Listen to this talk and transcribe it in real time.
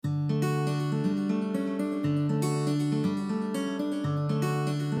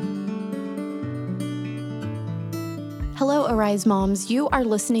Hello, Arise Moms. You are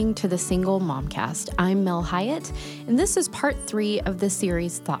listening to the Single Momcast. I'm Mel Hyatt, and this is part 3 of the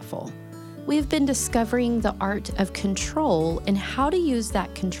series Thoughtful. We have been discovering the art of control and how to use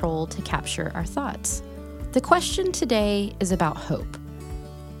that control to capture our thoughts. The question today is about hope.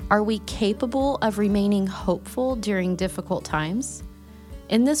 Are we capable of remaining hopeful during difficult times?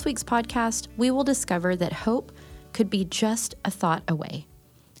 In this week's podcast, we will discover that hope could be just a thought away.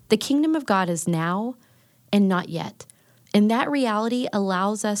 The kingdom of God is now and not yet. And that reality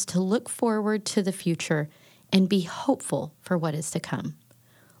allows us to look forward to the future and be hopeful for what is to come.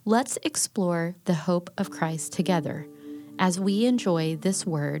 Let's explore the hope of Christ together as we enjoy this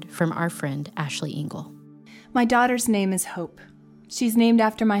word from our friend Ashley Engel. My daughter's name is Hope. She's named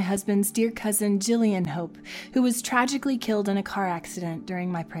after my husband's dear cousin, Jillian Hope, who was tragically killed in a car accident during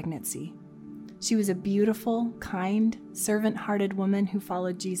my pregnancy. She was a beautiful, kind, servant-hearted woman who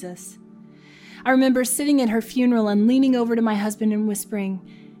followed Jesus. I remember sitting at her funeral and leaning over to my husband and whispering,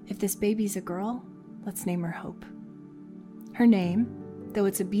 "If this baby's a girl, let's name her Hope." Her name, though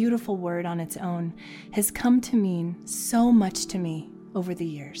it's a beautiful word on its own, has come to mean so much to me over the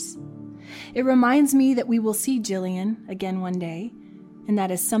years. It reminds me that we will see Jillian again one day, and that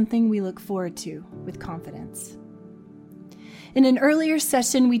is something we look forward to with confidence. In an earlier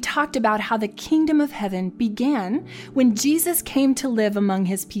session, we talked about how the kingdom of heaven began when Jesus came to live among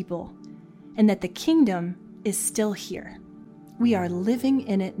his people, and that the kingdom is still here. We are living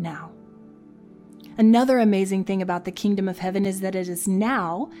in it now. Another amazing thing about the kingdom of heaven is that it is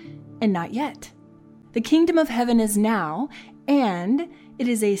now and not yet. The kingdom of heaven is now, and it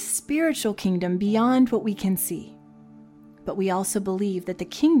is a spiritual kingdom beyond what we can see. But we also believe that the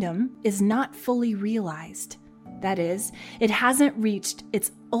kingdom is not fully realized. That is, it hasn't reached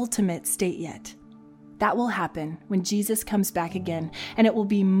its ultimate state yet. That will happen when Jesus comes back again, and it will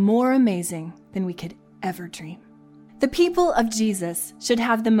be more amazing than we could ever dream. The people of Jesus should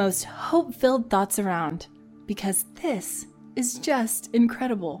have the most hope-filled thoughts around, because this is just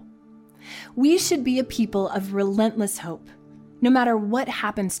incredible. We should be a people of relentless hope, no matter what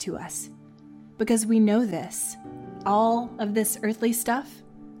happens to us, because we know this. All of this earthly stuff,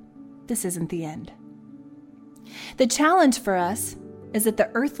 this isn't the end. The challenge for us is that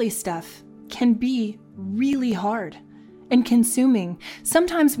the earthly stuff can be really hard and consuming.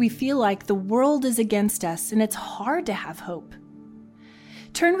 Sometimes we feel like the world is against us and it's hard to have hope.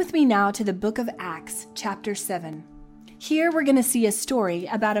 Turn with me now to the book of Acts, chapter 7. Here we're going to see a story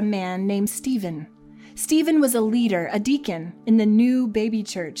about a man named Stephen. Stephen was a leader, a deacon in the new baby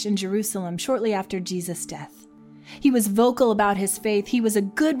church in Jerusalem shortly after Jesus' death. He was vocal about his faith. He was a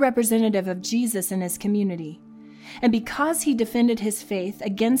good representative of Jesus in his community. And because he defended his faith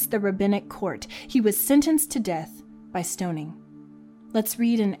against the rabbinic court, he was sentenced to death by stoning. Let's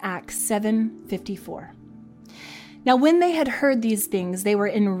read in Acts 7:54. Now when they had heard these things, they were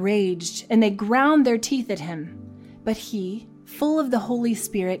enraged, and they ground their teeth at him. But he, full of the Holy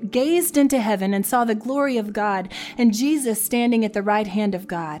Spirit, gazed into heaven and saw the glory of God, and Jesus standing at the right hand of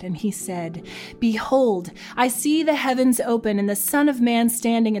God. And he said, "Behold, I see the heavens open, and the Son of Man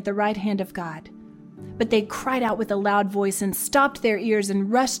standing at the right hand of God." But they cried out with a loud voice and stopped their ears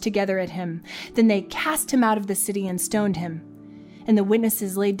and rushed together at him. Then they cast him out of the city and stoned him. And the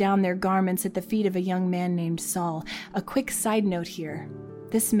witnesses laid down their garments at the feet of a young man named Saul. A quick side note here.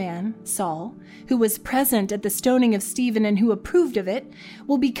 This man, Saul, who was present at the stoning of Stephen and who approved of it,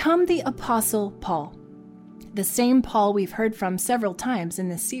 will become the Apostle Paul, the same Paul we've heard from several times in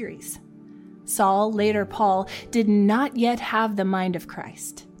this series. Saul, later Paul, did not yet have the mind of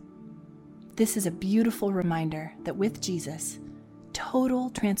Christ. This is a beautiful reminder that with Jesus, total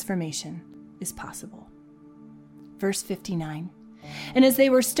transformation is possible. Verse 59. And as they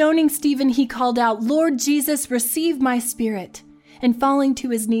were stoning Stephen, he called out, "Lord Jesus, receive my spirit." And falling to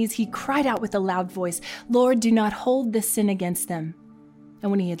his knees, he cried out with a loud voice, "Lord, do not hold this sin against them."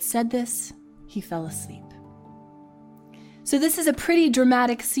 And when he had said this, he fell asleep. So this is a pretty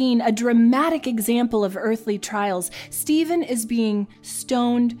dramatic scene, a dramatic example of earthly trials. Stephen is being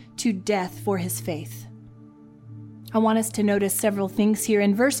stoned to death for his faith. I want us to notice several things here.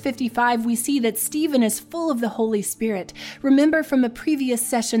 In verse 55, we see that Stephen is full of the Holy Spirit. Remember from a previous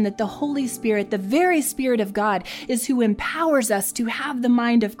session that the Holy Spirit, the very Spirit of God, is who empowers us to have the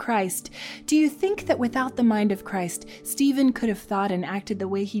mind of Christ. Do you think that without the mind of Christ, Stephen could have thought and acted the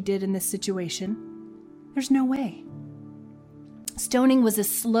way he did in this situation? There's no way. Stoning was a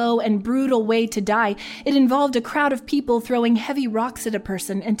slow and brutal way to die. It involved a crowd of people throwing heavy rocks at a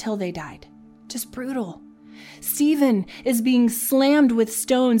person until they died. Just brutal. Stephen is being slammed with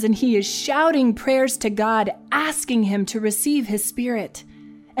stones, and he is shouting prayers to God, asking him to receive his spirit.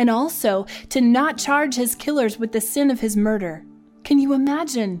 and also to not charge his killers with the sin of his murder. Can you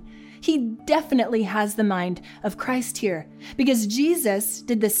imagine? He definitely has the mind of Christ here, because Jesus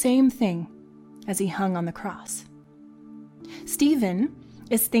did the same thing as he hung on the cross. Stephen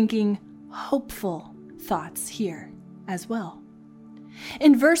is thinking hopeful thoughts here as well.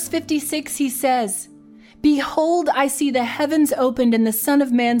 In verse 56, he says, "Behold, I see the heavens opened and the Son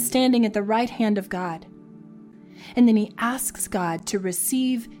of Man standing at the right hand of God." And then he asks God to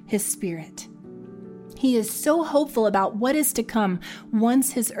receive his spirit. He is so hopeful about what is to come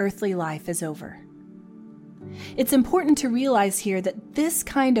once his earthly life is over. It's important to realize here that this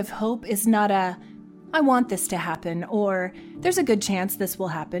kind of hope is not a, "I want this to happen," or "there's a good chance this will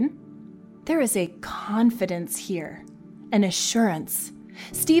happen." There is a confidence here, an assurance.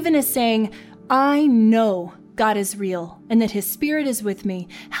 Stephen is saying, "I know God is real and that his spirit is with me,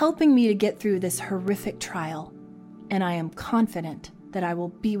 helping me to get through this horrific trial. And I am confident that I will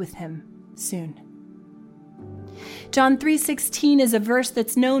be with him soon." John 3:16 is a verse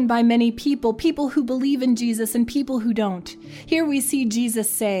that's known by many people who believe in Jesus and people who don't. Here we see Jesus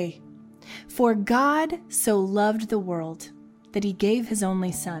say, "For God so loved the world that he gave his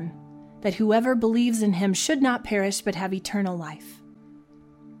only Son, that whoever believes in him should not perish but have eternal life."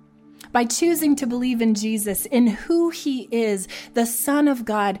 By choosing to believe in Jesus, in who he is, the Son of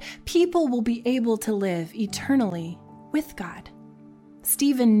God, people will be able to live eternally with God.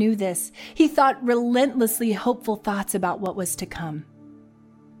 Stephen knew this. He thought relentlessly hopeful thoughts about what was to come.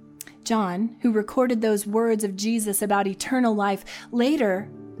 John, who recorded those words of Jesus about eternal life, later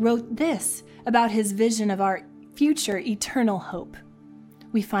wrote this about his vision of our future eternal hope.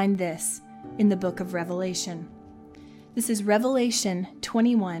 We find this in the book of Revelation. This is Revelation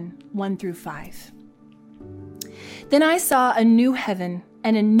 21, 1 through 5. "Then I saw a new heaven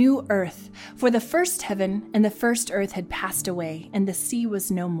and a new earth, for the first heaven and the first earth had passed away, and the sea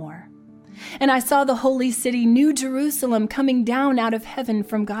was no more. And I saw the holy city, New Jerusalem, coming down out of heaven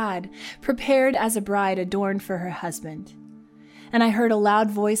from God, prepared as a bride adorned for her husband. And I heard a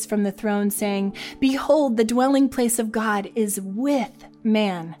loud voice from the throne saying, 'Behold, the dwelling place of God is with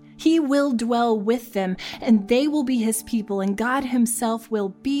man. He will dwell with them, and they will be his people, and God himself will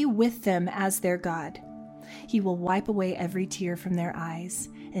be with them as their God. He will wipe away every tear from their eyes,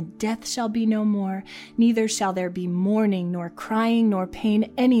 and death shall be no more, neither shall there be mourning, nor crying, nor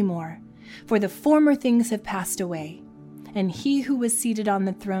pain any more, for the former things have passed away.' And he who was seated on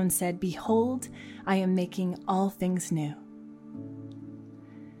the throne said, 'Behold, I am making all things new.'"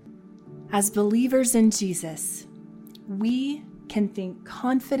 As believers in Jesus, we can think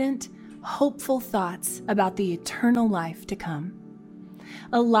confident, hopeful thoughts about the eternal life to come.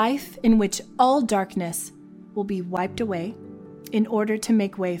 A life in which all darkness will be wiped away in order to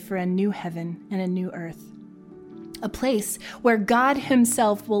make way for a new heaven and a new earth. A place where God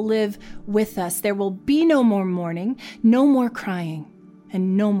himself will live with us. There will be no more mourning, no more crying,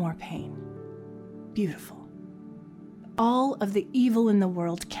 and no more pain. Beautiful. All of the evil in the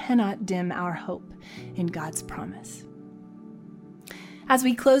world cannot dim our hope in God's promise. As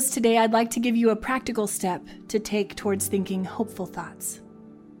we close today, I'd like to give you a practical step to take towards thinking hopeful thoughts.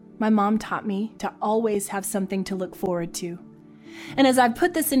 My mom taught me to always have something to look forward to. And as I've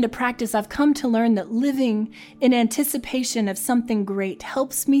put this into practice, I've come to learn that living in anticipation of something great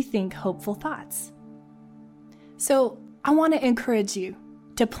helps me think hopeful thoughts. So I want to encourage you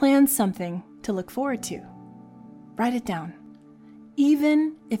to plan something to look forward to. Write it down,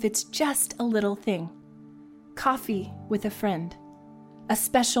 even if it's just a little thing. Coffee with a friend, a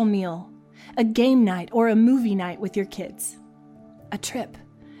special meal, a game night or a movie night with your kids, a trip,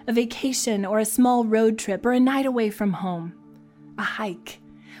 a vacation or a small road trip or a night away from home, a hike,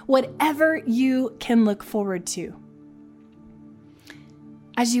 whatever you can look forward to.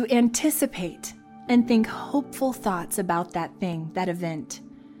 As you anticipate and think hopeful thoughts about that thing, that event,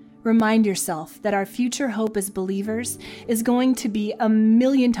 remind yourself that our future hope as believers is going to be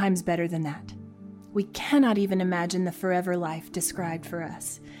 1,000,000 times better than that. We cannot even imagine the forever life described for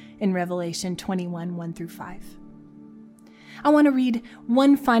us in Revelation 21, 1 through 5. I want to read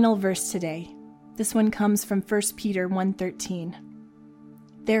one final verse today. This one comes from 1 Peter 1:13.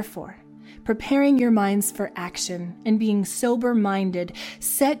 "Therefore, preparing your minds for action and being sober-minded,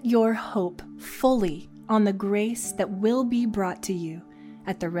 set your hope fully on the grace that will be brought to you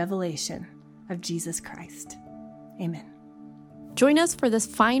at the revelation of Jesus Christ." Amen. Join us for this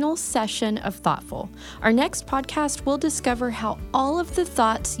final session of Thoughtful. Our next podcast will discover how all of the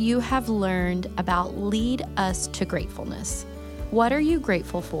thoughts you have learned about lead us to gratefulness. What are you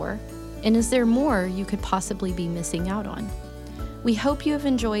grateful for? And is there more you could possibly be missing out on? We hope you have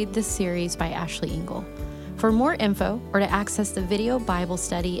enjoyed this series by Ashley Engel. For more info or to access the video Bible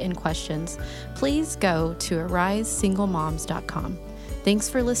study and questions, please go to AriseSingleMoms.com. Thanks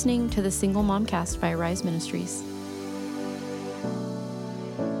for listening to the Single Momcast by Arise Ministries.